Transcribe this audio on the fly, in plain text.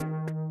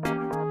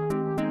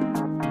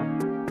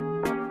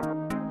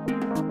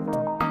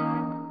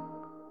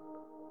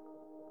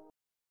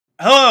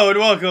Hello and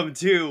welcome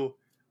to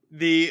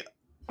the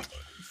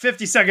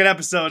 52nd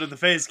episode of the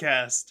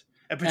PhazeCast,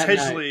 and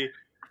potentially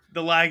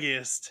the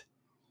laggiest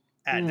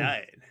at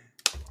night.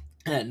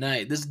 At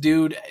night, this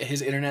dude,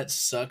 his internet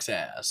sucks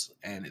ass,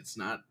 and it's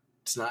not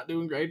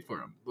doing great for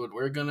him. But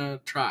we're gonna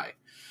try.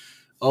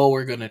 Oh,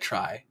 we're gonna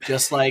try.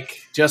 Just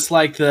like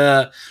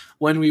the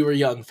When We Were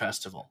Young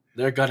festival,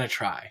 they're gonna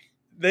try.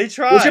 They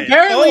tried. Which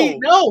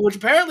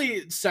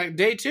apparently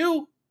day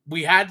 2.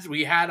 We had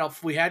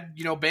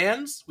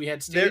bands, we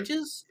had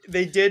stages.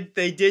 They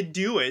did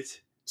do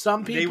it.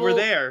 Some people they were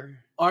there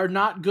are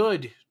not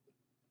good,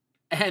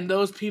 and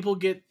those people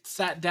get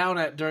sat down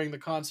at during the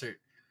concert.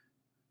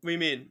 What do you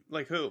mean?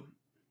 Like who?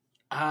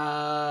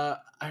 I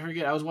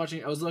forget. I was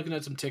looking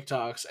at some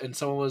TikToks, and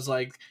someone was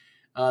like,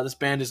 "This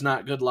band is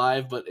not good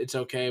live, but it's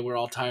okay. We're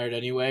all tired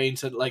anyway." And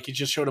said like he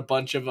just showed a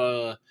bunch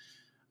of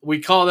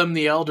we call them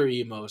the elder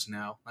emos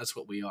now. That's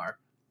what we are.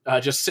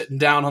 Just sitting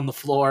down on the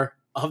floor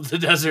of the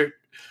desert,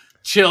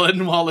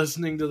 chilling while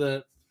listening to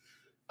the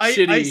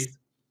shitty.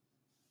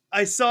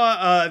 I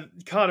saw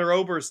Connor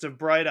Oberst of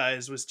Bright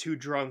Eyes was too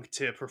drunk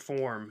to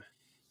perform.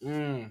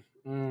 Maybe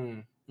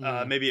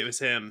it was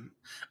him.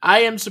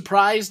 I am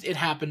surprised it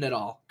happened at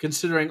all,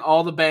 considering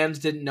all the bands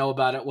didn't know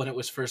about it when it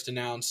was first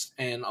announced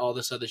and all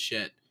this other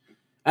shit.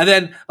 And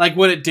then, like,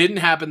 when it didn't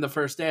happen the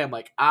first day, I'm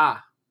like,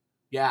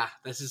 yeah,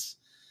 this is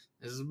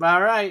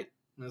about right.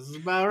 This is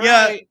about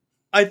right.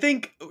 I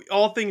think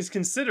all things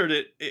considered,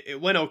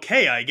 it went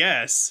okay, I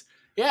guess.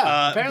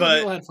 Yeah, apparently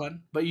people had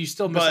fun, but you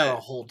still miss out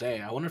a whole day.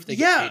 I wonder if they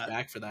get paid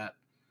back for that.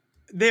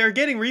 They're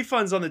getting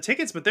refunds on the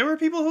tickets, but there were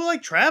people who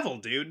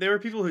traveled, dude. There were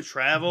people who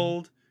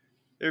traveled.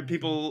 Mm-hmm. There were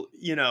people,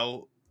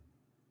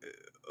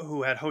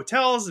 who had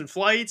hotels and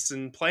flights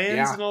and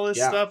plans and all this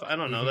stuff. I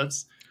don't know.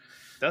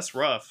 Mm-hmm. That's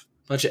rough.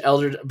 Bunch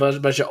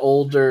of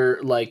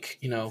older, like,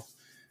 late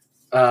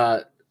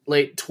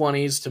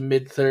 20s to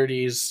mid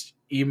 30s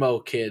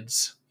emo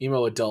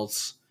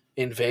adults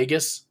in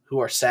Vegas who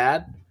are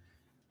sad.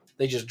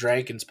 They just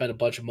drank and spent a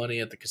bunch of money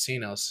at the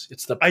casinos.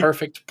 It's the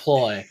perfect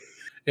ploy.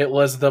 It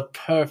was the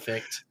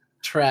perfect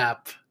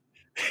trap.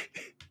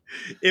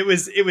 It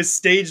was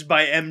staged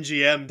by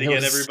MGM to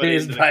get everybody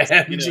into the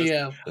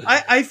MGM.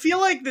 I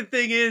feel like the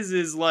thing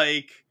is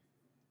like,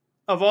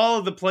 of all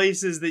of the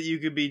places that you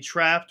could be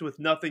trapped with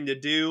nothing to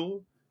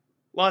do,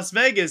 Las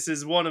Vegas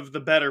is one of the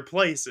better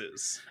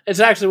places. It's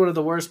actually one of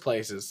the worst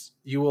places.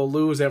 You will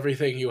lose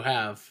everything you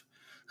have.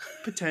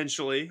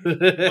 Potentially.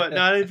 But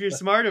not if you're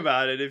smart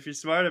about it. If you're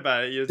smart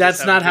about it,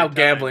 that's not how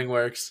gambling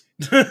works.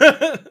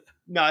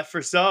 Not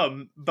for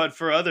some, but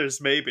for others,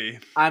 maybe.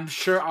 I'm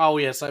sure. Oh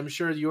yes, I'm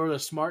sure you're the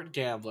smart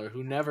gambler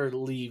who never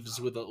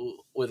leaves with a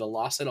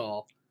loss at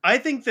all. I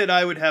think that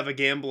I would have a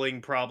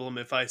gambling problem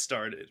if I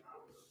started.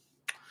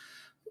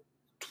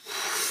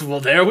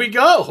 Well, there we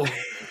go.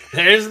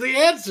 There's the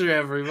answer,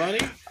 everybody.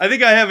 I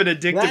think I have an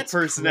addictive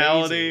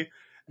personality,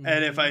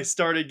 and if I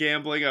started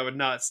gambling, I would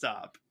not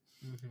stop.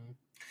 Mm-hmm.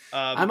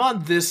 I'm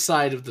on this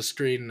side of the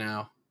screen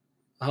now.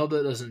 I hope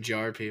that doesn't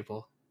jar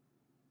people.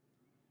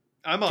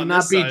 I'm on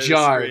this side of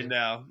the screen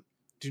now.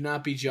 Do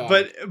not be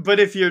jarred.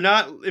 But if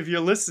you're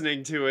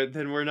listening to it,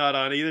 then we're not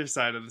on either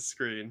side of the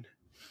screen.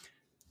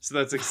 So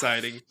that's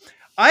exciting.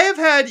 I have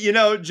had,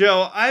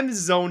 Joe, I'm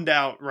zoned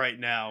out right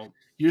now.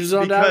 You're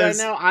zoned out right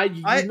now?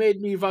 You made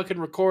me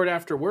fucking record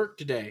after work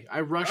today.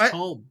 I rushed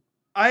home.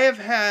 I have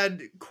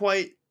had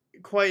quite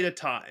a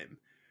time.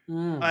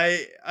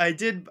 I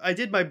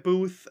did my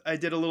booth. I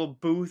did a little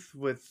booth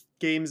with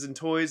games and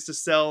toys to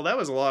sell. That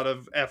was a lot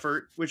of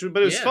effort, but it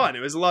was fun.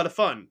 It was a lot of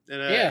fun,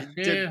 and I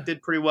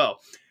did pretty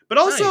well. But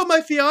also, my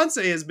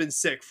fiance has been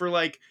sick for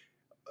like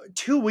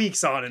 2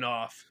 weeks on and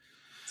off.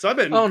 So I've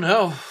been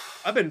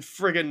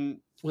friggin'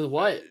 with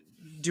what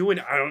doing?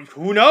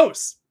 Who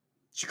knows?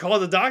 She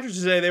called the doctor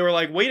today. They were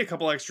like, wait a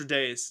couple extra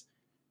days.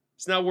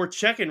 It's not worth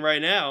checking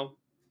right now.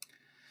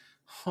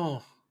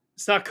 Oh,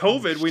 it's not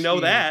COVID. We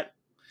know that.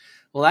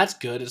 Well, that's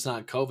good. It's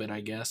not COVID,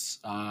 I guess.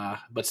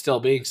 But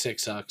still, being sick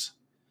sucks.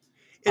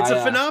 It's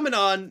a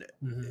phenomenon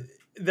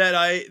that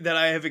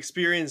I have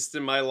experienced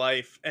in my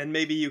life, and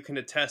maybe you can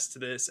attest to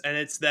this. And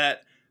it's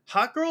that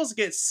hot girls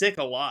get sick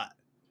a lot.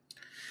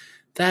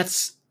 Do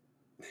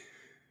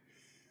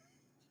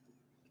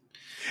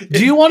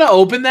you want to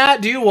open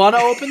that?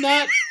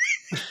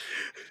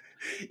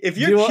 If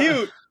you're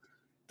cute,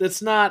 that's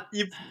not.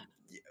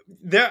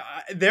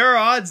 There are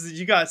odds that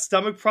you got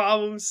stomach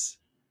problems.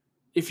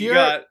 If you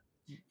got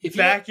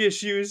back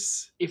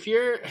issues,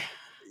 you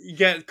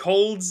get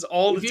colds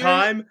all the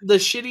time. The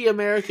shitty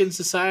American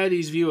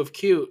society's view of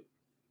cute,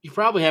 you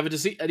probably have an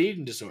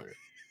eating disorder,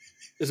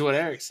 is what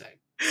Eric's saying.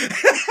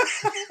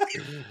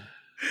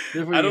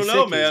 I don't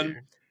know, man.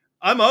 Easier.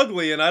 I'm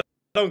ugly and I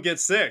don't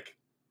get sick.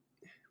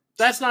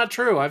 That's not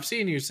true. I've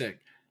seen you sick.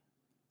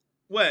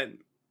 When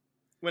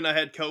I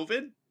had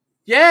COVID?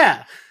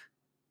 Yeah.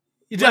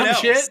 You dumb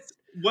shit.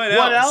 What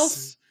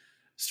else?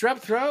 Strep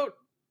throat?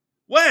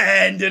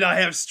 When did I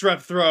have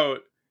strep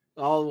throat?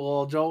 Oh,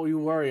 well, don't you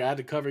worry. I had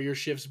to cover your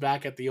shifts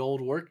back at the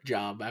old work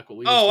job.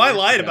 I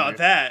lied about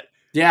that.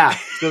 Yeah,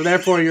 so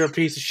therefore you're a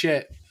piece of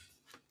shit.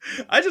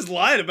 I just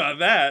lied about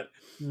that.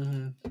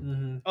 Mm-hmm.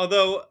 Mm-hmm.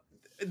 Although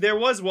there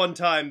was one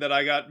time that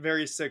I got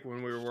very sick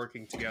when we were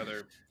working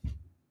together.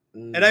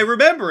 And I Mm.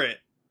 remember it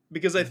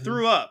because I Mm-hmm.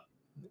 threw up.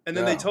 And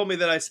then they Oh. told me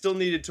that I still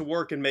needed to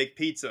work and make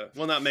pizza.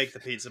 Well, not make the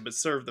pizza, but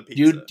serve the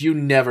You pizza. you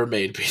never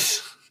made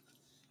pizza.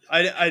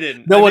 I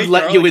didn't. No I one made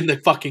let you garlic. in the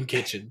fucking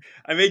kitchen.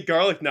 I made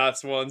garlic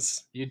knots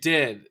once. You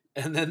did.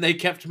 And then they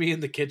kept me in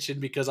the kitchen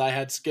because I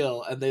had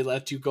skill, and they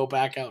let you go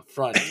back out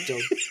front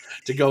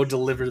to go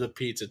deliver the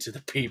pizza to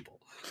the people.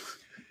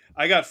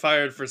 I got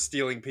fired for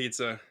stealing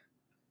pizza.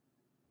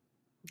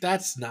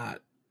 That's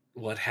not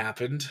what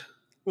happened.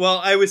 Well,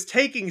 I was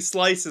taking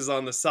slices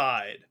on the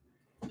side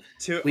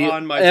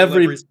on my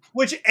Every deliveries,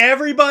 which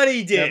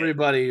everybody did.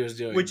 everybody was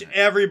doing Which that.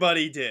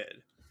 everybody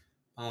did.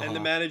 Uh-huh. And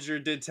the manager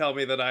did tell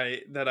me that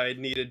I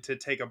needed to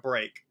take a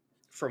break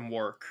from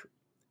work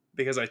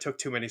because I took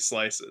too many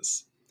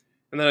slices.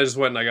 And then I just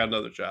went and I got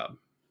another job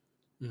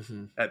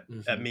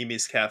at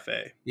Mimi's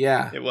Cafe.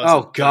 Yeah. It wasn't.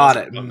 Oh, got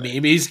it. fun there.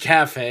 Mimi's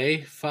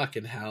Cafe.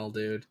 Fucking hell,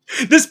 dude.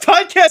 This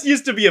podcast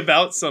used to be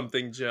about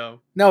something,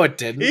 Joe. No, it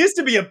didn't. It used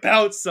to be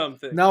about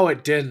something. No,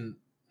 it didn't.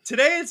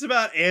 Today it's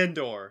about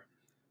Andor.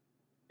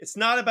 It's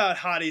not about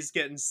hotties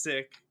getting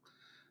sick.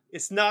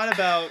 It's not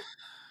about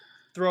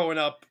throwing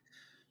up.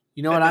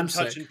 You know what? I'm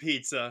touching sick.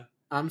 Pizza.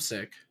 I'm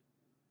sick.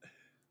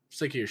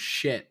 Sick of your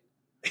shit.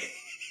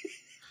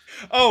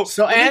 Oh,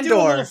 so let me Andor, do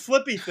a little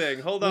flippy thing.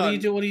 Hold on. What do you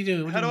do? What do you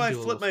do? How do I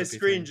flip my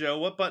screen, Joe?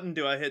 What button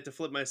do I hit to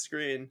flip my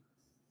screen?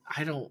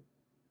 I don't.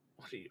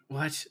 What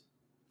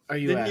are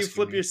you? Didn't you asking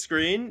flip me? your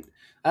screen?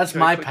 That's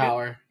my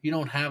power. You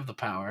don't have the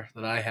power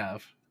that I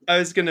have. I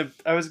was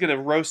gonna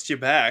roast you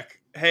back.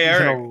 Hey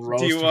Eric,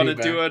 do you want to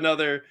do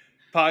another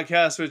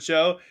podcast with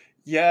Joe?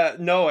 Yeah,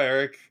 no,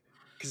 Eric,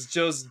 because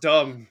Joe's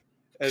dumb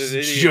and an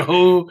idiot.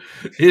 Joe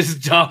is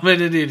dumb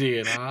and an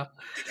idiot, huh?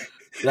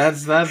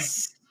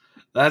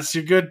 That's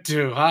you're good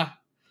too, huh?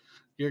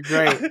 You're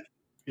great.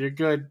 You're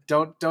good.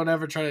 Don't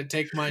ever try to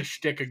take my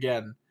shtick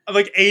again. I'm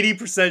like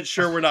 80%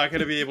 sure we're not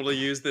going to be able to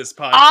use this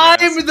podcast.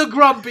 I'm the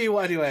grumpy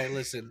one. Anyway,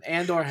 listen,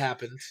 Andor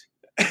happened.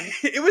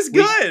 It was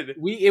good.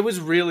 It was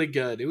really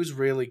good. It was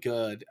really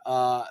good.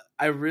 I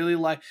really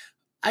like.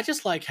 I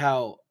just like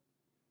how.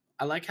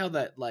 I like how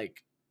that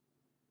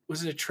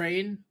was it a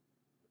train?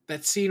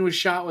 That scene was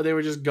shot where they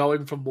were just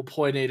going from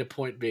point A to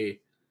point B. It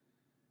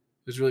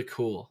was really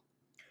cool.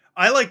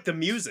 I like the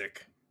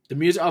music. The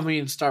music, I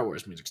mean, Star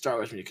Wars music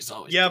is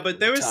always yeah, good. but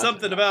there was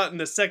something about in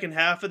the second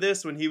half of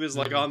this when he was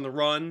like on the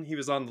run, he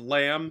was on the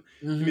lam.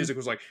 The music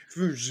was like.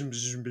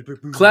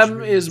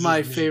 Clem is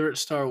my favorite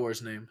Star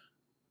Wars name,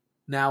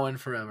 now and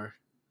forever.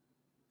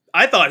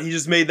 I thought he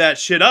just made that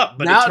shit up,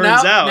 but it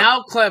turns out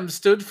now Clem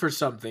stood for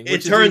something.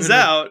 It turns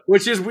out,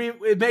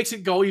 it makes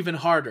it go even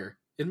harder.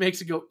 It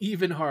makes it go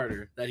even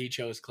harder that he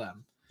chose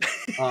Clem.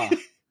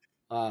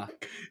 I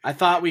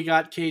thought we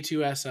got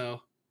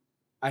K2SO.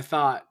 I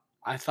thought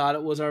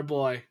it was our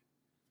boy.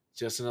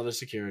 Just another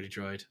security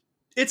droid.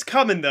 It's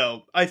coming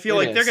though. I feel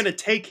like they're gonna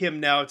take him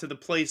now to the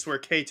place where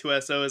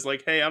K2SO is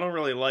like, hey, I don't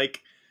really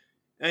like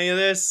any of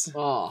this.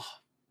 Oh,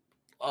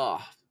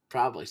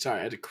 probably. Sorry,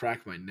 I had to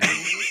crack my neck.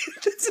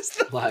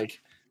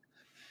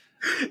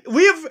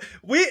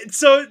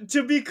 So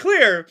to be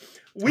clear,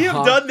 we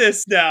have done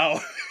this now.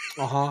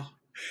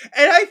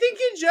 And I think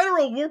in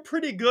general we're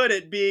pretty good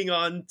at being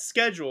on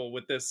schedule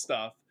with this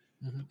stuff.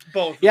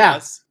 Both of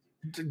us.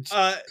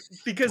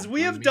 Because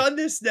we have done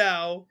this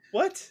now.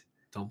 What?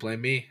 Don't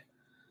blame me.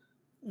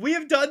 We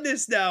have done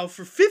this now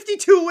for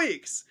 52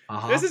 weeks.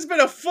 This has been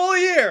a full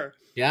year.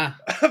 Yeah.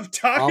 Of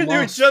talking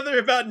to each other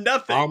about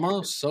nothing.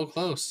 Almost. So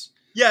close.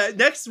 Yeah,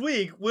 next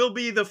week will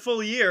be the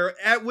full year,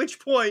 at which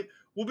point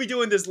we'll be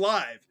doing this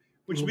live.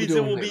 Which means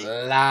it will be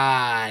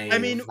live. I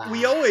mean,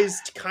 we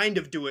always kind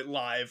of do it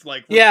live.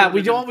 Like we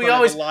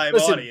always live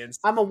audience.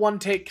 I'm a one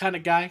take kind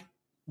of guy.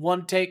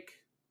 One take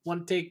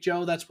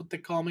Joe, that's what they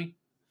call me.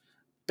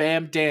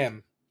 Bam,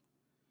 damn.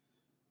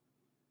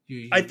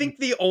 I think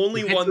the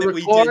only one that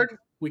we did...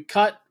 We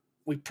cut,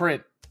 we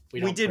print.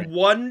 We did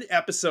one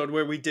episode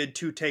where we did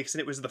 2 takes,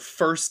 and it was the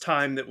first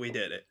time that we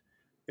did it.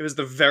 It was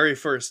the very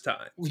first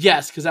time.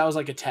 Yes, because that was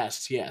like a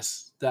test.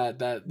 Yes. That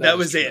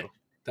was true. it.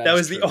 That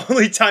was the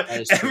only time.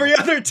 Every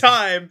other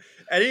time,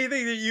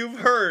 anything that you've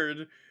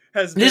heard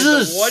has been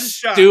the one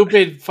shot.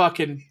 Stupid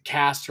fucking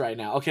cast right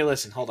now. Okay,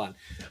 listen, hold on.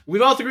 We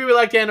both agree we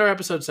liked Andor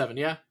episode 7,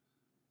 yeah?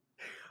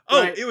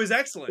 Oh, right. It was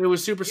excellent. It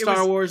was super Star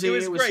Warsy.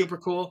 It was super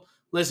cool.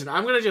 Listen,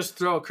 I'm gonna just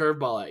throw a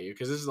curveball at you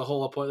because this is the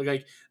whole point.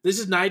 Like, this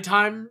is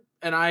nighttime,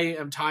 and I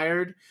am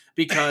tired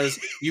because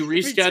you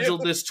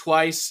rescheduled this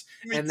twice,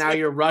 and now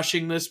you're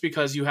rushing this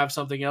because you have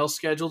something else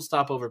scheduled.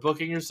 Stop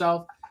overbooking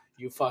yourself,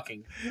 you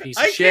fucking piece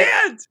of shit. I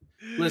can't.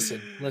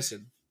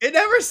 Listen. It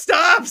never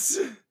stops.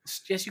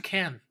 Yes, you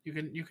can.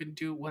 You can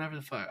do whatever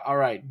the fuck. All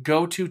right,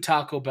 go to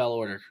Taco Bell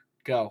order.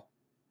 Go.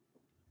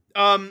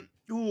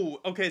 Ooh,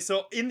 okay,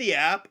 so in the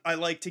app, I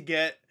like to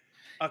get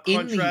a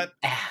contract.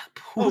 In the app?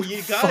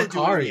 You gotta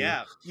do it in the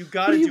app. You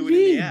gotta do it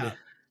in the app.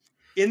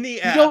 in the You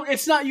app. don't.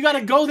 It's not. You got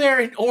to go there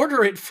and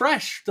order it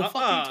fresh. The fuck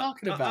are you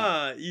talking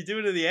about? You do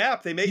it in the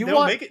app. They You don't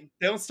want make it.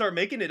 They don't start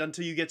making it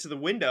until you get to the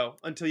window.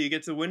 Until you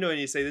get to the window and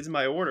you say, "This is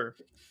my order."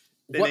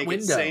 They what make it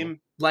window? same.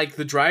 Like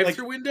the Like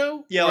drive-through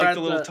window, yeah, or like at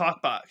the little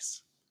talk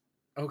box.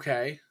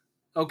 Okay,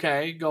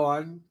 okay, go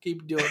on.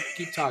 Keep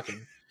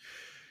talking.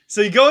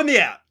 So you go in the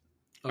app.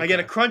 Okay. I get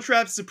a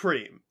Crunchwrap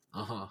Supreme.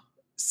 Uh-huh.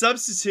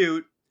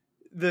 Substitute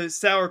the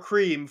sour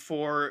cream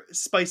for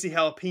spicy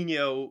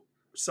jalapeno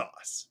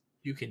sauce.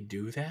 You can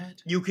do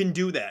that? You can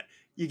do that.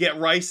 You get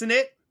rice in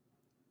it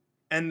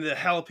and the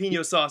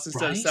jalapeno sauce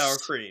instead Rice? of sour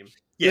cream.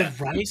 You Yeah. have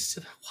rice?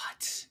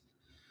 What?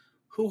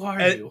 Who are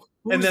And- you?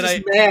 and Who's then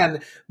this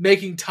man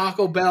making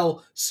Taco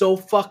Bell so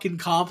fucking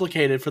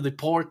complicated for the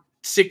poor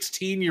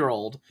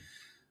 16-year-old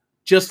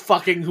just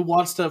fucking who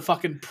wants to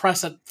fucking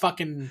press a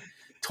fucking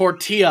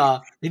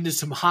tortilla into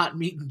some hot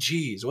meat and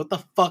cheese? What the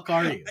fuck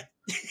are you?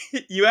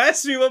 You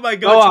asked me what my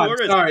Go go-to on.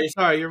 order is.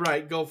 Sorry, you're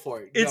right. Go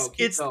for it.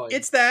 Keep going.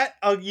 It's that.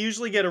 I'll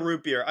usually get a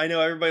root beer. I know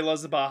everybody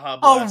loves the Baja a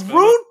Blast.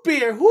 root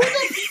beer? Who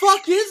the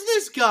fuck is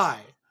this guy?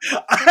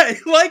 I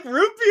like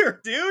root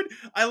beer, dude.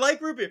 I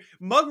like root beer.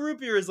 Mug root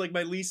beer is like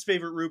my least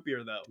favorite root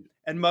beer, though.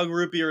 And mug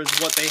root beer is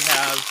what they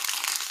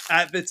have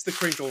at It's the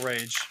Crinkle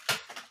Rage.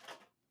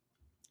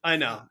 I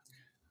know.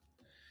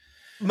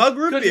 Mug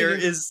root beer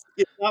is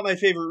not my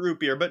favorite root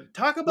beer, but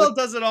Taco Bell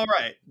does it all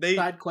right.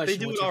 Side question: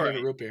 they do what's it your all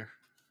favorite right. root beer?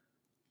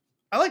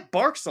 I like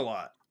Barks a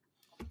lot.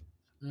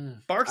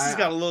 Barks has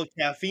got a little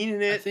caffeine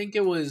in it. I think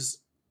it was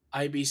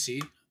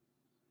IBC.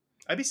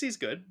 IBC's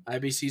good.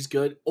 IBC's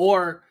good,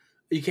 or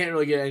you can't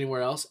really get it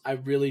anywhere else. I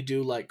really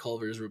do like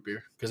Culver's root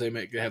beer because they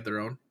have their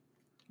own.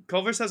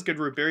 Culver's has good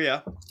root beer,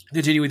 yeah.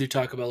 Continue with your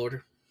Taco Bell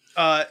order.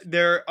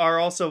 There are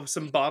also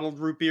some bottled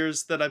root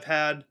beers that I've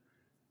had.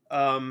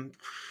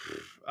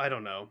 I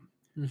don't know.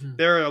 Mm-hmm.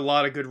 There are a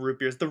lot of good root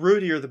beers. The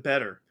rootier, the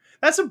better.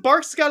 That's what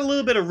Barks got a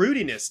little bit of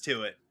rootiness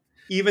to it,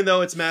 even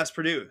though it's mass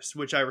produced,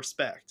 which I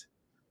respect.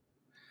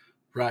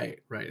 Right.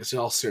 It's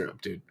all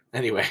syrup, dude.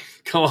 Anyway,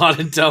 come on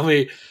and tell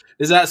me,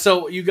 is that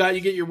so? You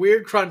get your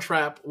weird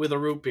Crunchwrap with a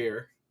root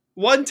beer.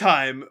 One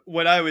time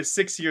when I was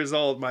 6 years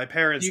old, my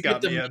parents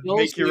got me a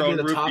make your own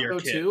root beer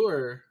kit. Too,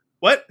 or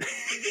what?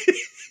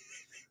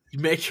 You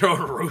make your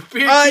own root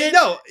beer kit?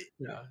 No.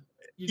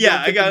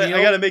 Yeah, I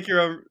gotta make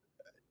your own.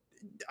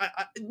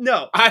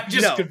 No, I'm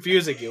just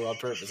confusing you on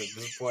purpose at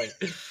this point.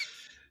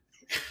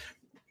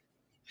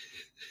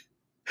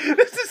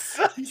 This is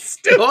so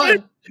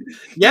stupid.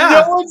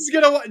 Yeah,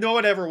 no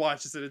one ever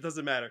watches it. It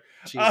doesn't matter.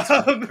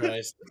 Jesus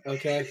Christ.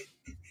 Okay.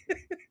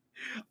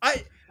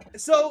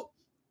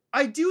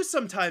 I do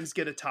sometimes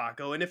get a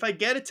taco, and if I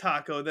get a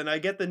taco, then I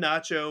get the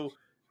nacho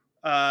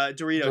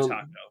Dorito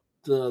taco.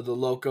 The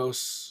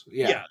Locos.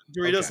 Yeah,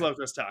 Doritos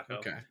Locos taco.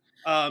 Okay.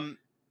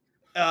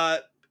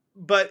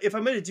 But if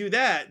I'm going to do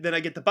that, then I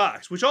get the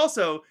box, which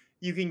also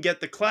you can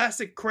get the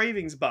classic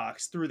Cravings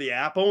box through the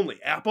app only.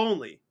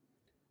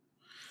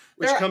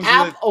 Which comes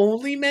with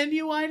only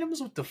menu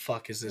items. What the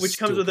fuck is this? Which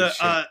comes with a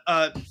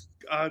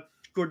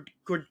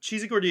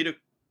cheesy gordita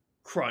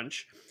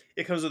crunch.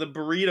 It comes with a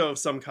burrito of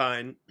some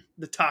kind.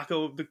 The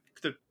taco,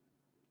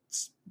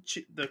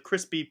 the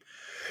crispy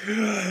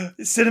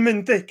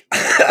cinnamon thick,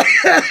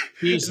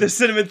 the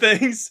cinnamon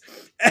things,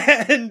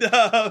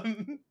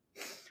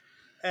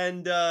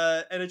 and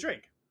a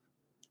drink.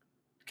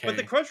 Okay. But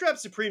the Crunchwrap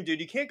Supreme, dude,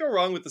 you can't go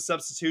wrong with the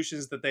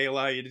substitutions that they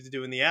allow you to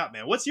do in the app,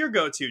 man. What's your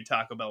go-to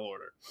Taco Bell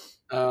order?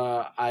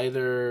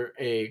 Either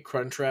a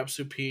Crunchwrap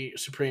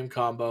Supreme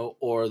combo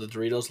or the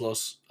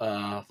Doritos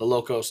the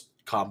Locos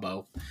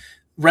combo.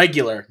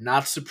 Regular,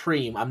 not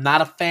Supreme. I'm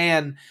not a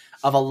fan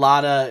of a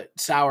lot of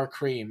sour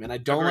cream, and I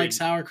don't like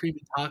sour cream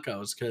in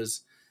tacos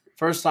because,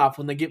 first off,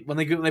 when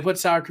they put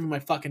sour cream in my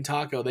fucking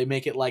taco, they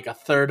make it like a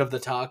third of the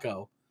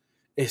taco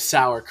is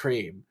sour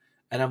cream,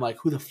 and I'm like,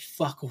 who the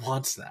fuck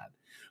wants that?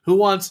 Who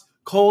wants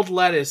cold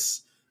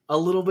lettuce, a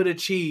little bit of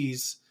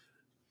cheese,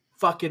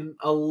 fucking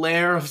a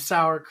layer of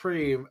sour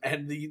cream,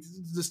 and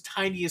this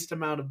tiniest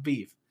amount of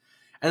beef?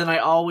 And then I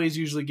always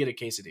usually get a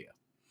quesadilla.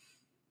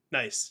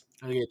 Nice.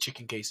 I get a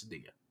chicken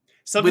quesadilla.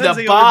 Sometimes with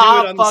they overdo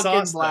it on the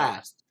sauce.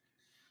 Blast.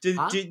 Do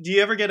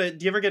you ever get a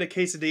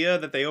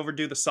quesadilla that they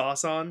overdo the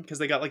sauce on because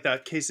they got like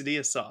that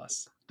quesadilla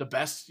sauce? The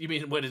best? You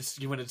mean when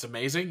it's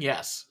amazing?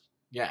 Yes.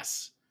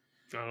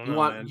 I don't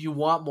know, you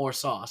want more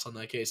sauce on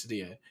that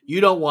quesadilla. You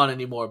don't want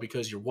any more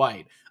because you're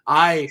white.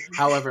 I,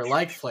 however,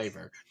 like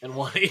flavor and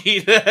want to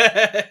eat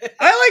it.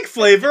 I like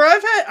flavor.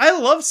 I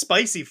love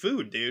spicy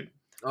food, dude.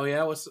 Oh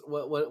yeah, what's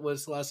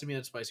the last time you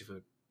had spicy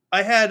food?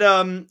 I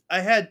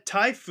had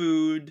Thai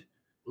food.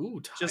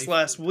 Ooh, just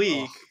last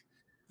week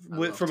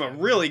from a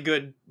really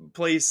good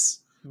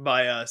place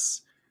by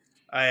us.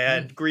 I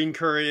had green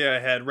curry, I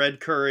had red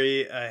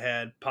curry, I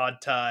had pad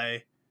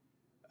thai.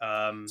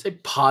 Say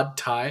pad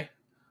thai?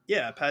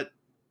 Yeah, pad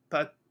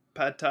thai.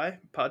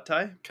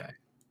 Okay.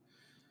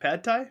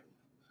 Pad thai?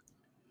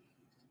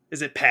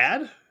 Is it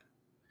pad?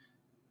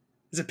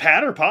 Is it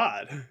pad or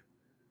pod?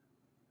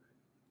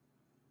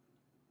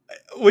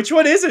 Which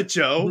one is it,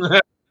 Joe?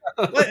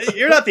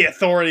 You're not the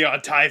authority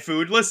on Thai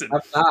food. Listen, I'm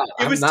not. it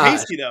I'm was not.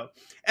 tasty though,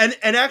 and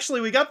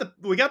actually we got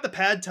the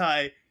pad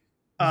Thai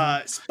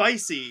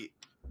spicy,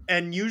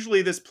 and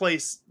usually this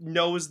place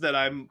knows that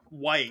I'm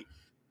white,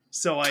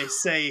 so I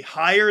say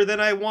higher than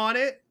I want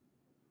it.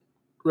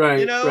 You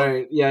Right, know,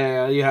 right.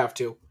 Yeah, you have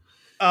to. You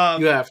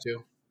um, have to.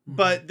 Mhm.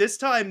 but this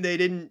time they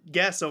didn't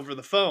guess over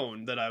the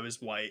phone that I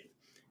was white,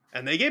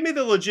 and they gave me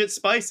the legit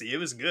spicy. It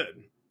was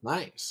good.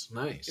 Nice,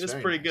 nice, It was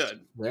very pretty nice, good.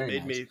 very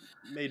Made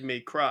nice. me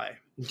cry.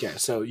 Okay,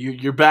 so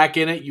you're back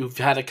in it. You've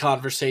had a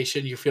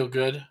conversation. You feel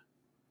good.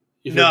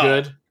 You feel No,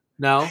 good.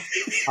 No.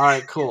 All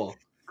right. Cool.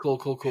 Cool.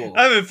 Cool. Cool.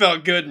 I haven't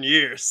felt good in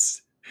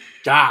years.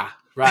 Ah.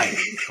 Right.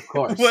 Of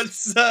course.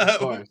 what's Of uh,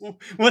 course.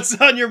 what's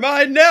on your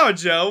mind now,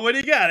 Joe? What do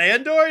you got?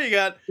 Andor? You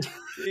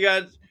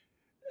got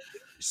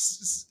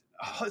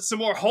some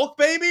more Hulk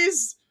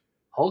babies?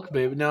 Hulk,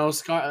 baby. No,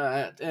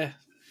 Scar.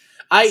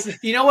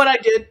 You know what I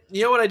did?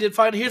 You know what I did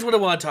find? Here's what I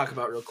want to talk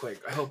about real quick.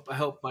 I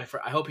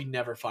hope he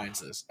never finds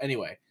this.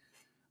 Anyway,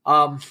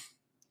 um,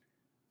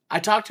 I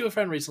talked to a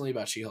friend recently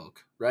about She-Hulk,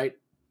 right?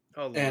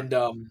 Oh Lord.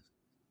 And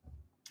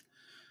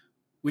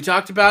we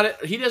talked about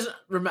it. He doesn't.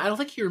 I don't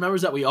think he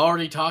remembers that we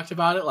already talked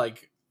about it.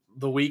 Like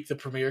the week the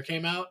premiere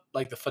came out,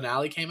 like the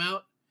finale came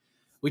out.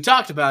 We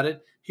talked about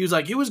it. He was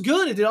like, "It was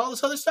good. It did all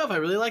this other stuff. I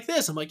really like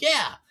this." I'm like,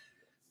 "Yeah."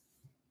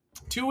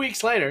 2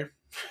 weeks later,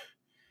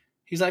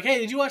 he's like, "Hey,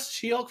 did you watch the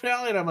She-Hulk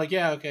finale?" And I'm like,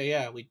 "Yeah, okay,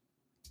 yeah.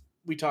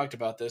 We talked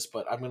about this,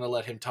 but I'm gonna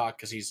let him talk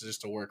because he's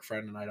just a work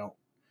friend, and I don't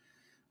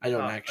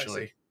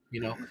actually,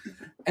 you know."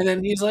 And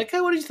then he's like, "Hey,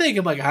 what did you think?"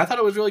 I'm like, "I thought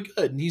it was really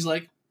good." And he's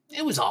like,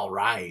 "It was all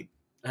right."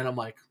 And I'm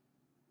like,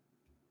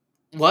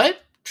 "What?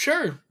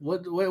 Sure.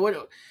 What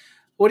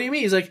do you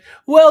mean?" He's like,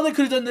 "Well, they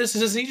could have done this."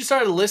 And he just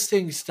started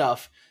listing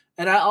stuff,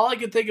 and all I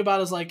could think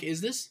about is like,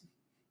 is this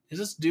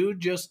dude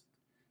just?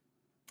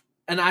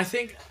 And I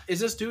think, is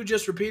this dude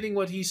just repeating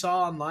what he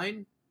saw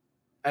online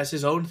as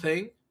his own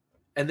thing,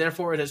 and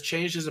therefore it has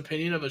changed his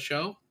opinion of a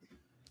show?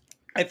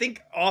 I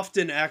think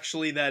often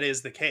actually that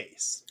is the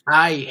case.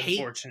 I hate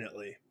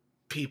Unfortunately,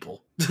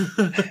 people.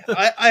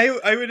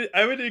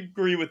 I would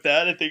agree with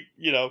that. I think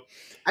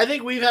I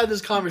think we've had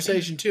this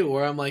conversation too,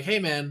 where I'm like, "Hey,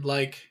 man,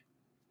 like,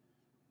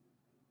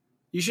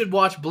 you should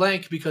watch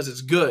blank because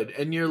it's good,"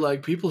 and you're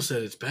like, "People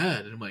said it's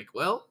bad," and I'm like,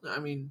 "Well, I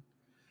mean,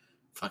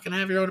 fucking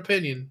have your own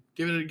opinion.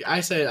 Give it.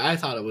 I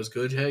thought it was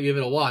good. Hey, give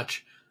it a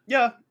watch."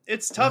 Yeah,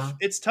 it's tough. Uh-huh.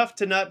 It's tough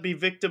to not be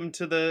victim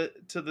to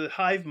the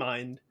hive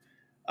mind.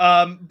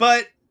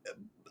 But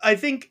I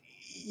think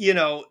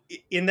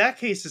in that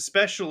case,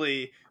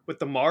 especially with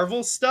the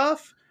Marvel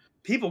stuff,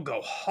 people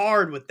go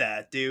hard with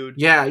that, dude.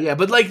 Yeah,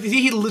 but like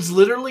he was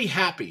literally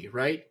happy,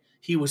 right?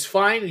 He was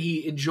fine and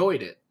he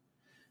enjoyed it.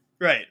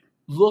 Right.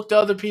 Looked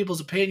other people's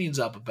opinions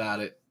up about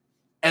it,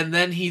 and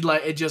then he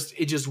like it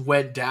just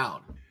went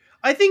down.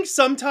 I think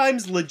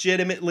sometimes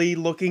legitimately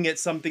looking at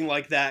something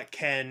like that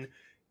can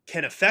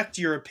affect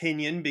your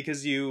opinion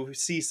because you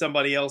see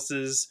somebody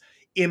else's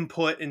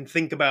input and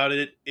think about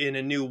it in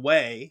a new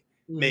way,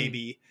 Mm-hmm.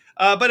 maybe.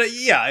 But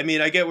yeah, I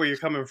mean, I get where you're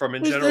coming from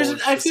in general.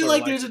 It's I just feel sort of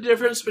like like, there's a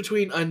difference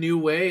between a new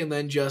way and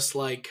then just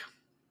like,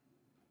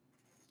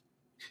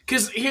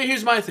 because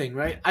here's my thing,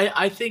 right?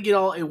 I think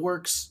it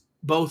works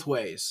both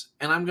ways,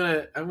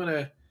 and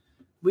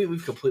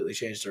we've completely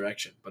changed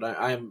direction, but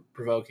I'm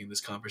provoking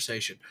this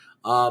conversation.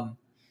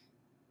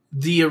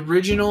 The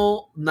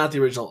original, not the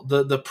original,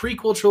 the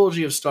prequel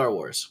trilogy of Star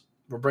Wars.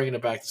 We're bringing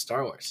it back to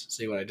Star Wars.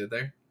 See what I did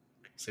there?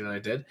 See what I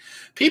did?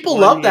 People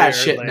 1 love that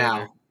year shit later.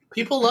 now.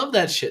 People love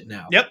that shit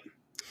now. Yep.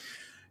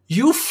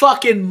 You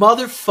fucking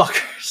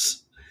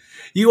motherfuckers.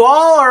 You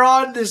all are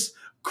on this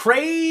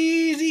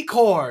crazy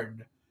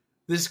corn.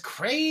 This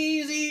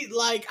crazy,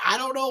 like, I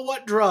don't know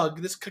what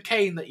drug, this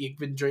cocaine that you've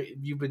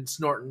been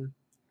snorting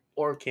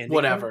or Candy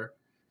whatever. corn?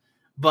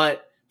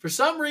 But for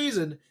some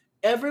reason,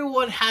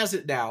 everyone has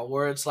it now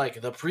where it's like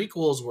the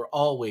prequels were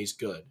always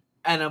good.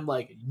 And I'm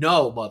like,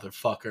 no,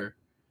 motherfucker.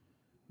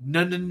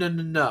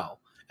 No.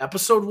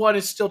 Episode 1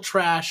 is still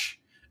trash.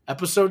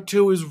 Episode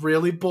 2 is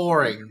really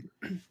boring.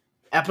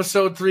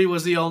 Episode 3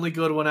 was the only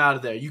good one out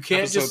of there. You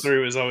can't Episode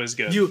 3 was always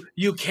good.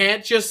 You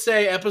can't just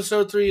say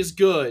episode 3 is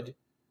good,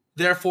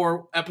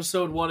 therefore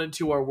episode 1 and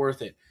 2 are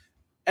worth it.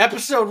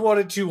 Episode 1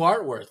 and 2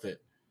 aren't worth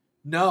it.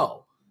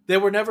 No. They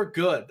were never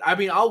good. I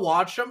mean, I'll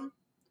watch them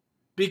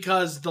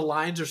because the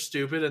lines are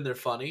stupid and they're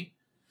funny.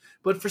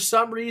 But for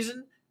some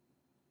reason,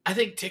 I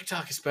think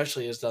TikTok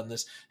especially has done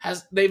this.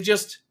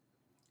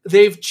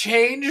 They've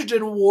changed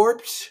and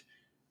warped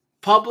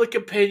public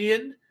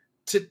opinion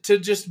to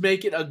just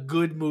make it a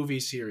good movie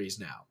series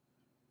now.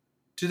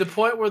 To the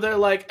point where they're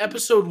like,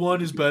 episode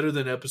 1 is better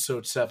than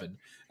episode 7.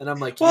 And I'm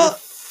like, you're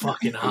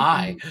fucking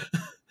high.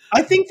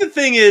 I think the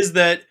thing is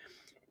that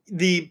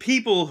the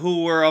people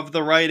who were of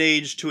the right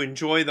age to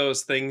enjoy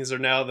those things are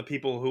now the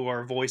people who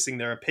are voicing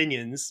their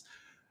opinions.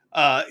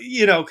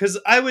 Because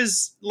I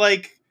was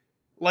like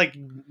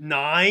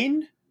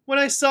 9 when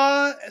I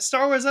saw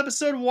Star Wars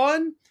Episode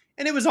 1,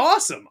 and it was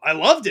awesome. I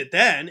loved it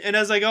then. And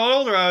as I got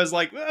older, I was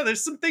like, well,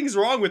 there's some things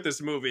wrong with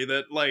this movie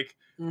that like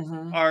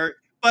are.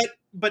 But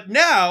but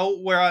now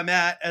where I'm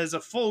at as a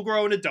full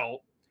grown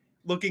adult,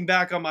 looking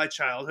back on my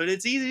childhood,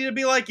 it's easy to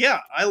be like, yeah,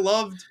 I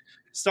loved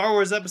Star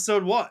Wars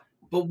Episode 1.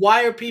 But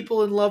why are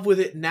people in love with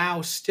it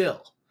now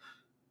still?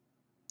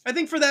 I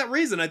think for that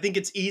reason, I think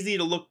it's easy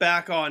to look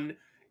back on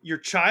your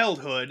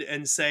childhood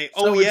and say,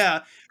 oh So it's yeah,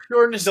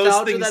 pure those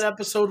nostalgia things. that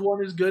Episode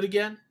 1 is good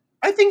again?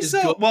 I think Is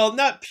so. good? Well,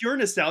 not pure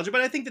nostalgia,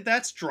 but I think that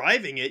that's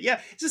driving it.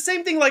 Yeah, it's the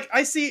same thing. Like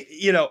I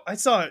see, I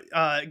saw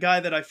a guy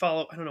that I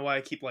follow. I don't know why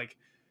I keep like,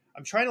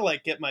 I'm trying to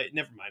like get my.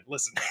 Never mind.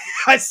 Listen,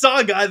 I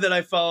saw a guy that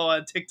I follow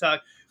on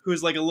TikTok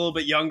who's like a little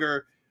bit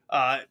younger.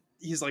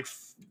 He's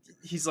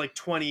like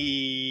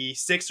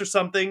 26 or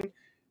something.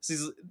 So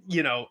he's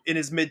in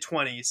his mid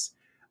 20s.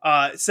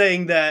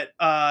 Saying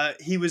that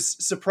he was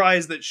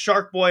surprised that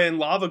Shark Boy and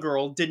Lava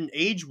Girl didn't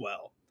age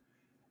well,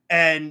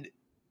 and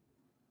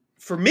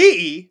for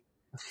me,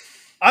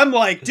 I'm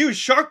like, dude,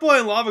 Shark Boy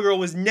and Lava Girl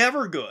was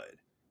never good.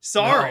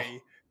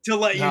 Sorry to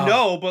let you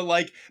know, but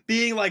like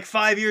being like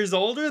 5 years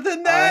older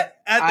than that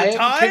at the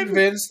time. I am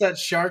convinced that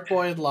Shark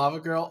Boy and Lava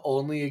Girl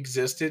only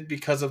existed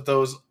because of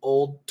those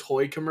old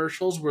toy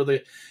commercials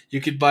where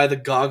you could buy the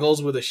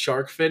goggles with a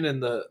shark fin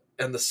and the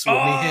swimmy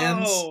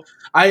hands.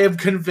 I am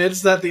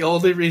convinced that the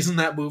only reason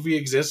that movie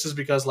exists is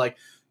because like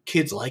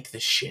kids like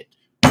this shit.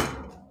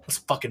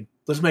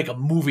 Let's make a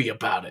movie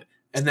about it.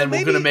 And then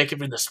we're going to make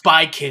it in the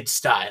Spy Kids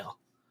style.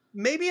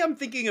 Maybe I'm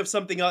thinking of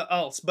something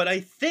else, but I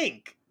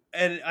think,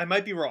 and I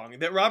might be wrong,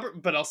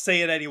 but I'll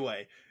say it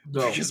anyway,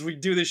 because we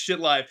do this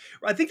shit live.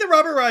 I think that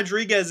Robert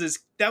Rodriguez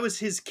that was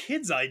his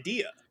kid's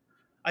idea.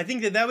 I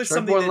think that was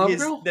something I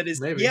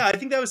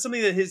think that was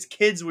something that his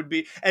kids would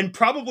be, and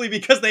probably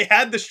because they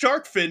had the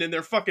shark fin in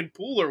their fucking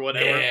pool or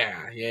whatever.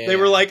 Yeah. They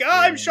were like,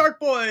 I'm Shark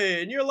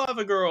Boy, and you're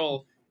Lava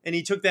Girl. And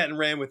he took that and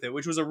ran with it,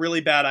 which was a really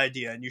bad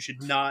idea, and you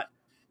should not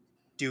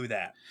do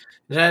that.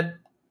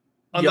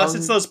 Unless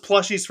it's those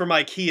plushies from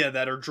IKEA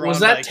that are drawn. Was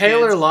that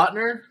Taylor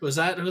Lautner? Was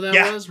that who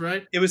that was?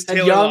 Right. It was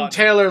Taylor Lautner.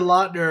 Taylor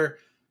Lautner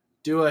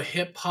do a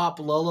hip hop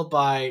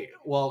lullaby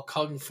while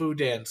kung fu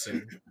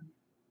dancing.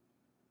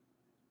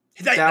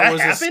 That was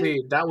happened? A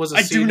scene. That was a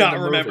scene. I do not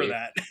remember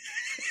that.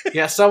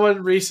 Yeah,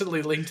 someone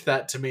recently linked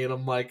that to me, and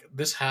I'm like,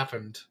 this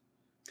happened,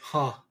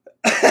 huh?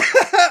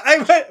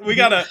 We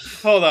gotta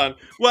hold on.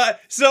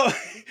 What? So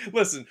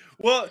listen.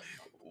 Well,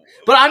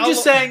 but I'm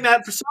just saying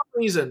that for some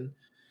reason.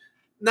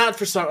 Not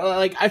for some,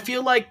 like, I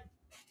feel like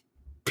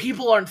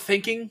people aren't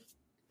thinking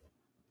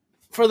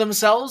for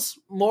themselves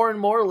more and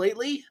more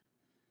lately.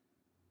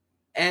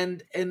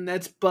 And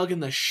that's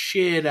bugging the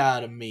shit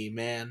out of me,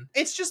 man.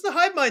 It's just the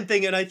Hivemind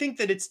thing, and I think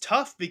that it's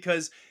tough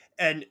because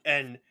and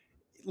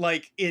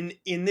like in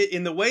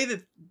the way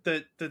that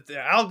the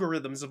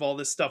algorithms of all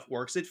this stuff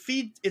works, it's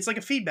like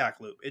a feedback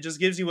loop. It just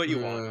gives you what you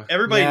want.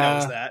 Everybody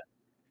knows that.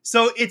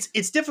 So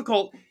it's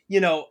difficult,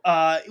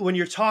 when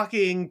you're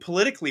talking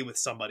politically with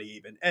somebody,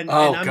 even, and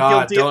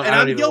I'm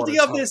guilty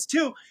of this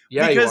too,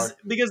 because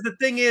the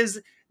thing is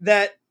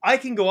that I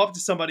can go up to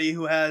somebody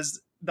who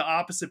has the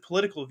opposite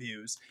political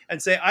views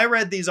and say, I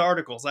read these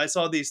articles, I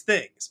saw these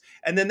things,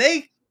 and then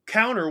they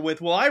counter with,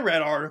 well, I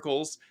read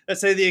articles that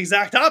say the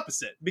exact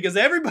opposit, because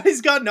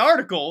everybody's got an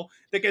article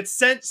that gets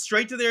sent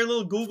straight to their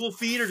little Google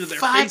feed or to their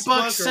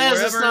Facebook or says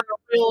wherever. It's not a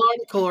real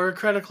article or a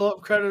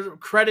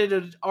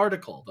credited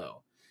article, though.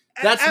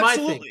 That's my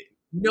thing.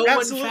 No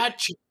one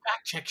fact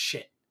check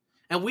shit.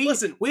 And we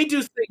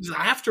do things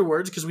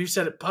afterwards because we've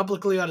said it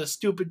publicly on a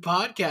stupid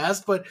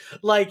podcast, but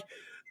like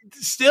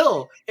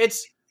still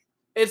it's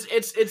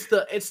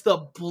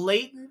the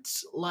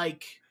blatant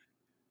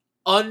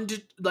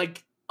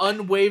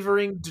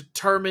unwavering,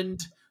 determined,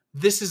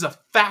 this is a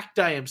fact,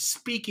 I am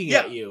speaking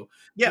at you.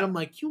 Yeah. And I'm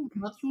like, you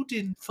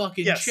didn't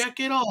fucking check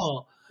it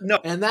all. No,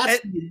 and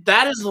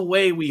that is the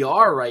way we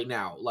are right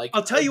now. Like,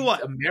 I'll tell you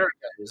what, America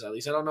is, at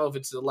least. I don't know if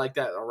it's like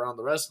that around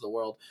the rest of the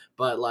world,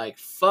 but like,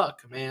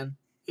 fuck, man,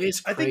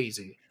 it's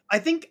crazy. I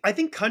think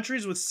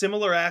countries with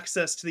similar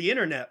access to the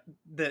internet,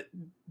 that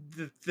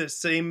the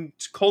same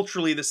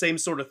culturally, the same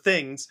sort of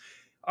things,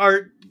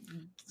 are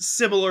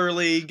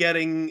similarly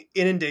getting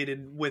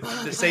inundated with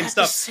the same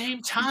stuff. At the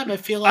same time, I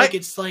feel like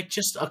it's like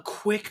just a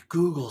quick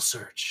Google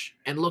search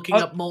and looking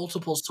up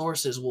multiple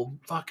sources will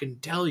fucking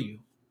tell you.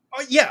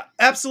 Yeah,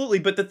 absolutely.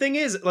 But the thing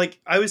is, like,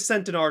 I was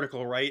sent an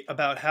article, right,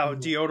 about how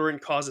deodorant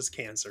causes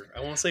cancer. I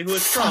won't say who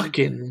it's from.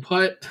 Fucking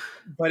what?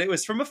 But it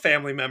was from a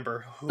family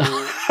member who...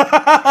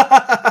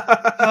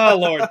 Oh,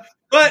 Lord.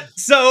 But,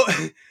 so...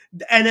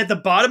 And at the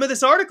bottom of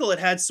this article, it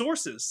had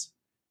sources,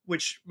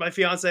 which my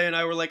fiance and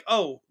I were like,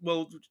 oh,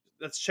 well,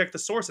 let's check the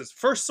sources.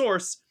 First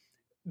source,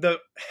 the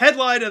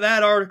headline of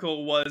that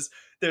article was,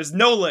 there's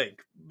no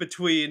link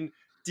between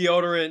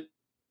deodorant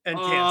and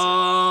cancer.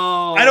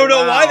 I don't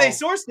know why they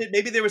sourced it.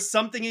 Maybe there was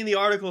something in the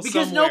article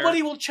because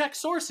nobody will check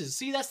sources.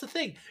 See, that's the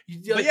thing.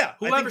 But yeah,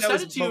 whoever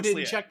sent it to you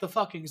didn't check the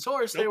fucking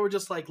source. Nope. They were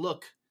just like,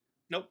 look.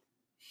 Nope.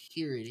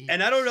 Here it is.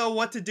 And I don't know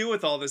what to do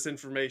with all this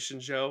information,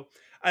 Joe.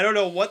 I don't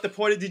know what the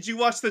point is. Did you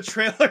watch the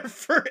trailer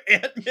for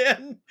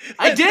Ant-Man?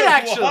 I did,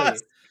 actually.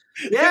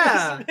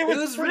 Yeah, it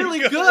was pretty really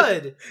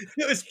good.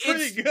 It was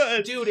pretty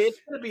good. Dude, it's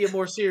going to be a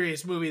more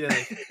serious movie than I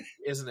think,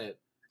 isn't it?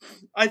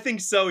 I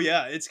think so,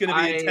 yeah. It's going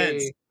to be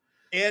intense.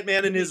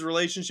 Ant-Man and his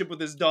relationship with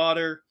his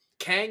daughter.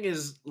 Kang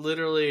is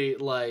literally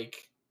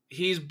like,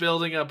 he's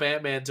building up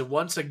Ant-Man to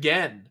once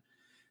again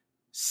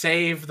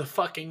save the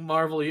fucking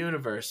Marvel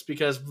Universe.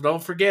 Because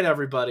don't forget,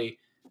 everybody,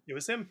 it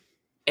was him.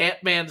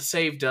 Ant-Man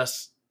saved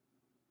us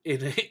in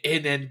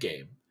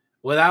Endgame.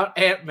 Without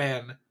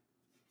Ant-Man,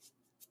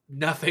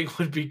 nothing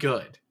would be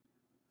good.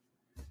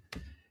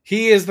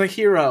 He is the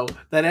hero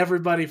that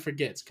everybody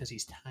forgets because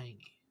he's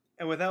tiny.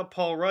 And without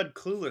Paul Rudd,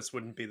 Clueless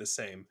wouldn't be the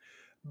same.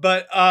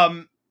 But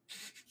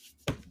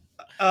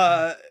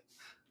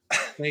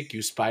thank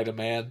you,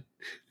 Spider-Man.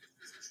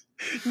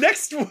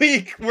 Next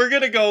week we're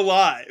gonna go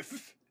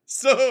live.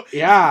 So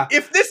yeah,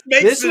 if this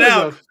makes it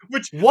out,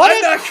 which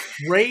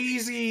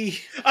crazy,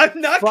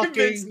 I'm not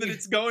convinced that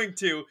it's going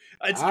to.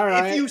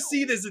 Right. If you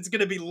see this, it's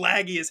gonna be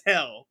laggy as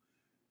hell.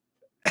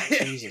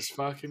 Jesus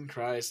fucking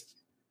Christ!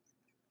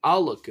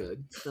 I'll look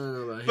good.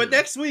 But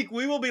next week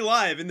we will be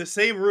live in the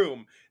same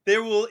room.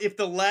 There will, if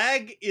the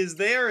lag is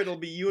there, it'll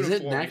be uniform.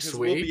 Is it next because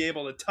week? We'll be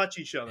able to touch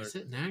each other. Is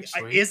it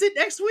next week? Is it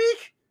next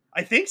week?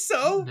 I think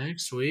so.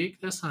 Next week?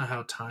 That's not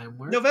how time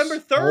works. November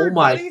 3rd. Oh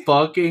my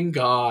fucking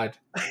God.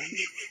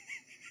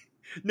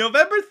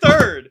 November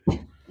 3rd.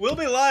 We'll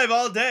be live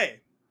all day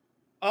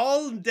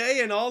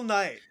and all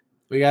night.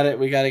 We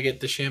gotta get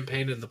the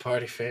champagne and the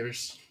party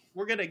favors.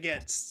 We're gonna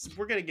get.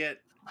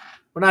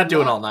 We're not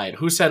doing all night.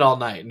 Who said all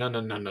night? No.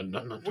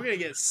 We're gonna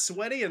get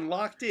sweaty and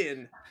locked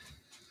in.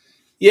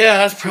 Yeah,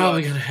 that's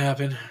probably gonna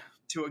happen.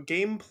 To a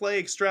gameplay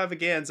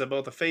extravaganza,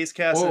 both a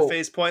PhazeCast and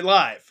PhazePoint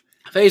Live.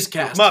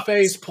 PhazeCast,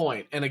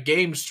 PhazePoint, and a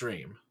game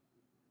stream.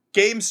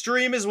 Game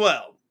stream as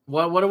well.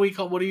 What do we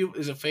call?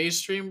 Is it Phase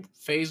stream?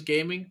 Phase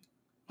gaming?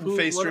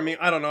 Phase streaming?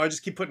 I don't know. I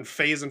just keep putting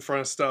Phase in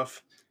front of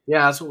stuff.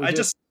 Yeah, that's what we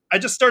do. I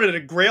just started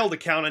a Grailed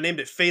account. I named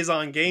it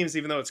Phazon Games,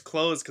 even though it's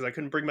closed because I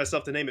couldn't bring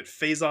myself to name it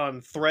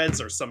Phazon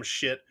Threads or some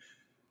shit.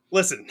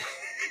 Listen.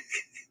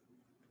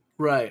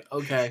 Right.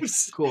 Okay.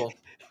 Cool.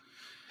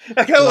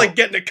 I kind of like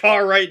getting a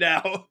car right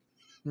now.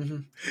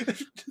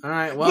 Mm-hmm. All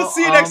right. Well, we'll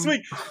see you next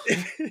week.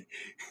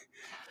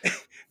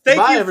 Thank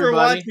you everybody. for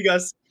watching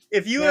us.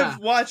 If you have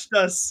watched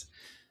us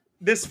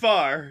this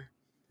far,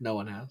 no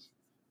one has.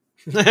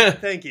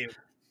 Thank you.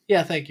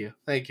 Yeah, thank you.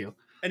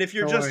 And if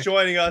you're just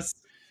joining us,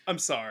 I'm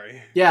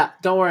sorry. Yeah,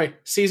 don't worry.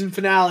 Season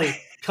finale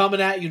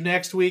coming at you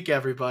next week,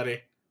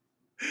 everybody.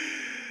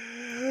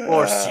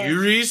 Or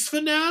series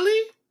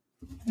finale?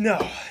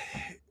 No.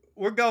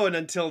 We're going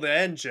until the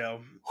end,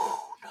 Joe. Who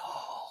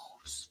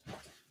knows?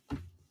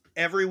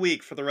 Every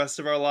week for the rest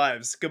of our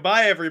lives.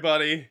 Goodbye,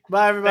 everybody.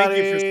 Bye, everybody.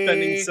 Thank you for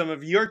spending some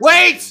of your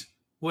time.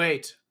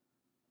 Wait.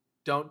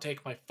 Don't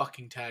take my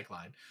fucking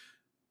tagline.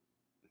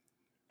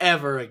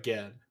 Ever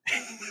again.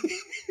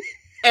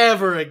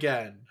 Ever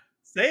again.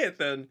 Say it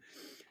then.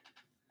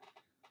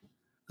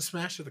 The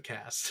Smash of the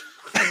Cast.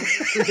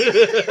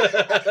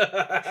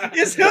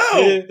 Is who?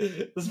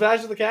 The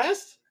Smash of the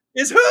Cast?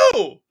 Is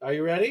who? Are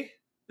you ready?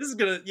 This is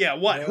gonna, yeah,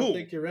 what? I don't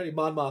think you're ready.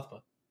 Mon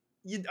Mothma.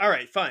 All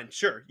right, fine,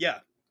 sure, yeah.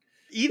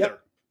 Either.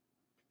 Yep.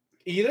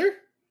 Either?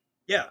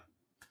 Yeah.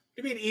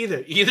 You mean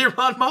either? Either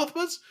Mon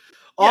Mothmas?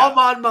 Yeah. All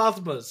Mon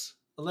Mothmas.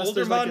 Unless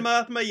older Mon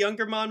Mothma,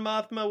 younger Mon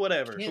Mothma,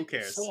 whatever. Who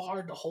cares? It's so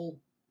hard to hold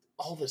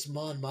all this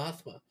Mon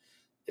Mothma.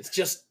 It's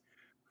just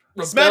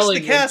rebelling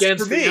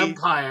against the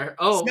Empire.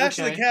 Oh, Smash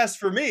the cast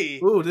for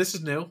me. Ooh, this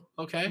is new.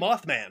 Okay.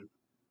 Mothman.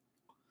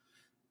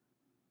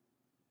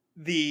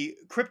 The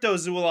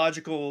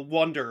cryptozoological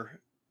wonder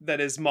that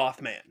is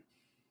Mothman.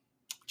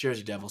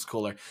 Jersey Devil's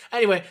cooler.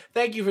 Anyway,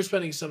 thank you for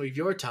spending some of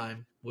your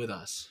time with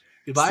us.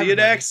 Goodbye. See you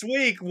next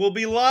week. We'll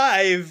be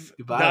live.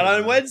 Goodbye. Not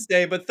on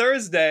Wednesday, but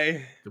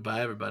Thursday.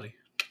 Goodbye, everybody.